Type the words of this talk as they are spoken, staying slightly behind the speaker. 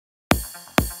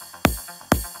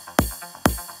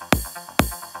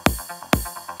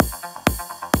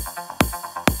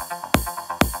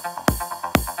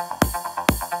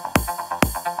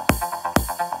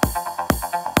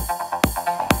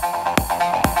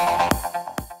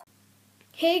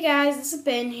Hey guys, this is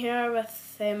Ben here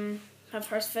with my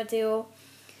first video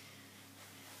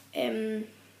on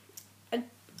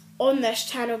this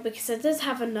channel, because I did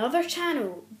have another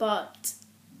channel but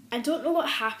I don't know what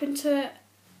happened to it.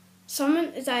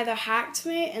 Someone has either hacked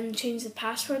me and changed the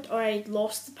password, or I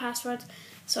lost the password,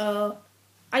 so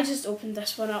I just opened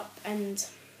this one up and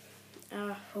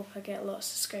I hope I get a lot of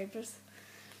subscribers.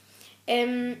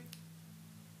 Comment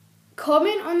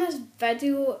on this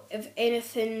video if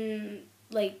anything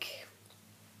like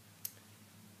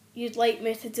you'd like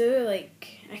me to do.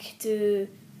 Like, I could do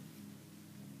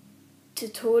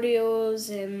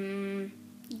tutorials,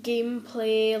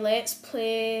 gameplay, let's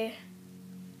play.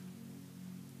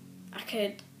 I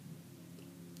could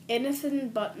anything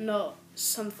but not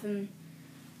something,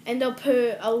 and I'll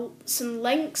put some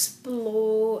links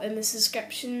below in the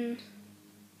description.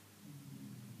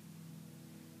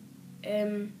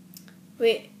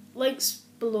 Links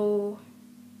below.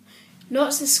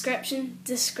 Not description,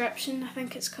 I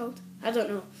think it's called. I don't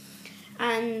know.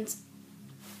 And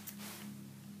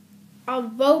I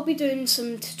will be doing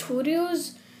some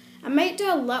tutorials. I might do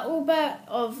a little bit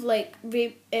of like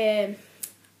Rainbow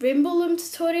Loom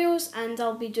tutorials, and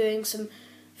I'll be doing some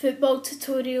football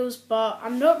tutorials, but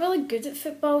I'm not really good at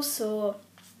football,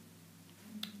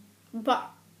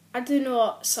 but I do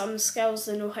know some skills.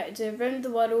 I know how to do around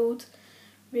the world,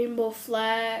 rainbow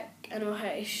flag, I know how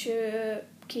to shoot,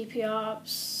 keepy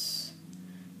ups.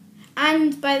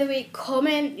 And by the way,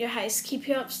 comment your highest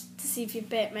keepy ups to see if you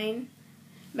bet mine.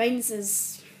 Mine's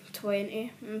is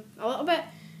 20. I'm a little bit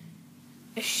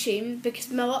ashamed because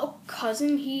my little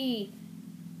cousin, he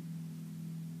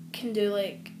can do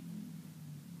like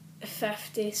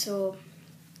 50, so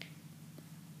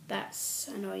that's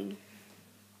annoying.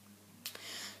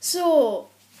 So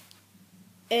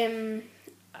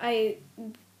I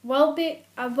will be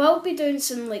doing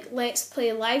some like let's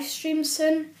play live streams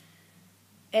soon,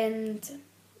 and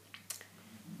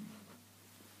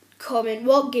comment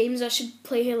what games I should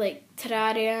play, like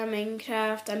Terraria,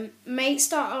 Minecraft. I might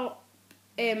start up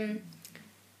the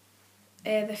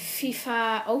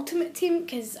FIFA Ultimate Team,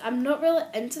 because I'm not really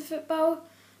into football,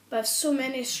 but I have so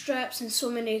many strips and so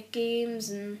many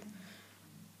games, and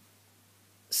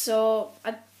so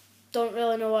I don't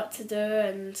really know what to do.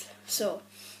 And so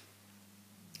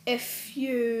if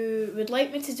you would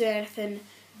like me to do anything,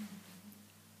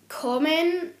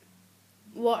 comment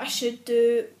what I should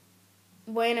do,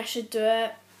 when I should do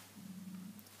it,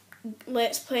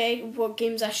 let's play, what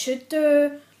games I should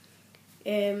do,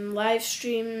 live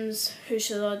streams, who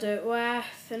should I do it with,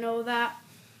 and all that.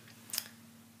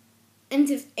 And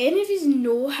if any of you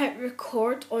know how to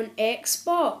record on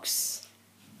Xbox,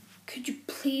 could you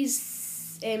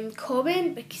please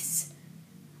comment, because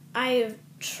I have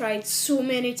tried so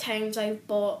many times. I've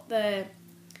bought the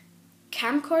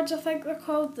camcords, I think they're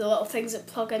called, the little things that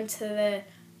plug into the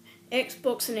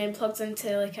Xbox and then plugs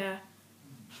into like a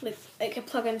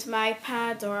plug into my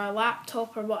iPad or a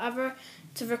laptop or whatever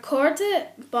to record it,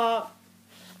 but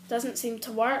it doesn't seem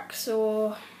to work.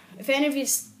 So if any of you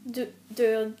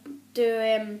do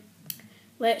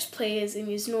let's plays and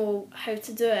you know how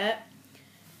to do it,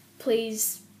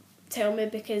 please tell me,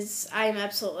 because I'm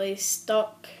absolutely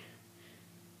stuck.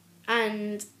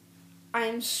 And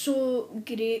I'm so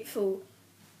grateful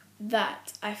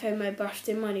that I found my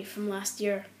birthday money from last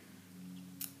year.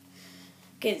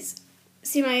 Because,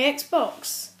 see, my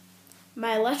Xbox,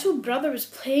 my little brother was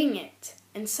playing it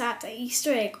and sat an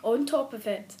Easter egg on top of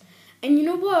it. And you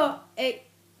know what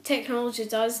technology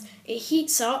does? It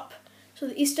heats up. So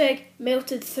the Easter egg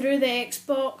melted through the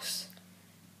Xbox,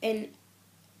 and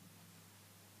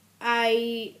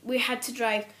we had to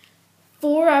drive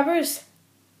 4 hours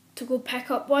to go pick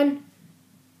up one,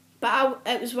 but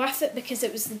it was worth it because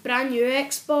it was the brand new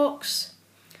Xbox,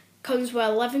 comes with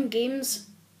 11 games,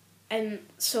 and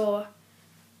so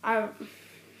I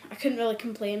couldn't really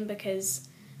complain because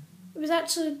it was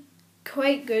actually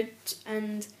quite good,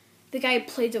 and the guy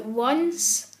played it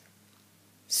once,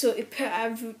 so he put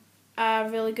a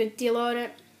really good deal on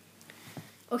it.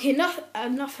 Okay, enough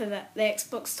of the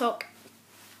Xbox talk.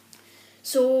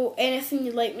 So anything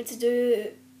you'd like me to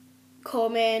do,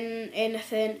 comment,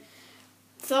 anything,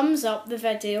 thumbs up the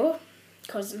video,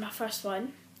 because it's my first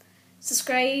one,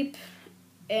 subscribe,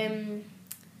 and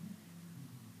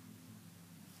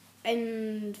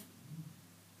I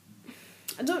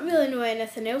don't really know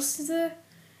anything else to do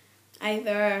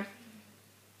either.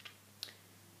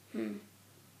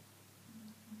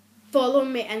 Follow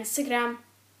my Instagram.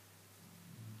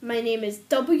 My name is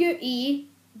WEBEN.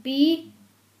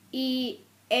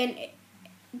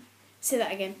 Say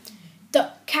that again.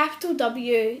 Capital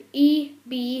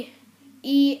WEBEN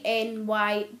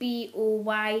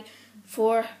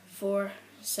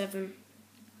ENYBOY447.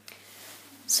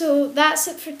 So that's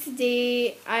it for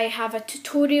today. I have a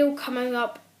tutorial coming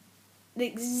up the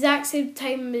exact same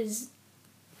time as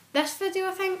this video,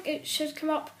 I think it should come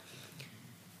up.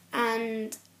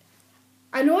 And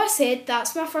I know I said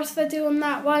that's my first video on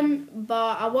that one,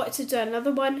 but I wanted to do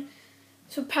another one.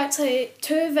 So practically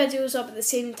 2 videos up at the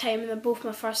same time and they're both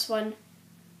my first one.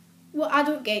 Well, I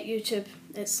don't get YouTube,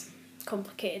 it's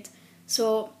complicated.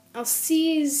 So I'll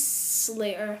see you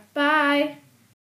later. Bye!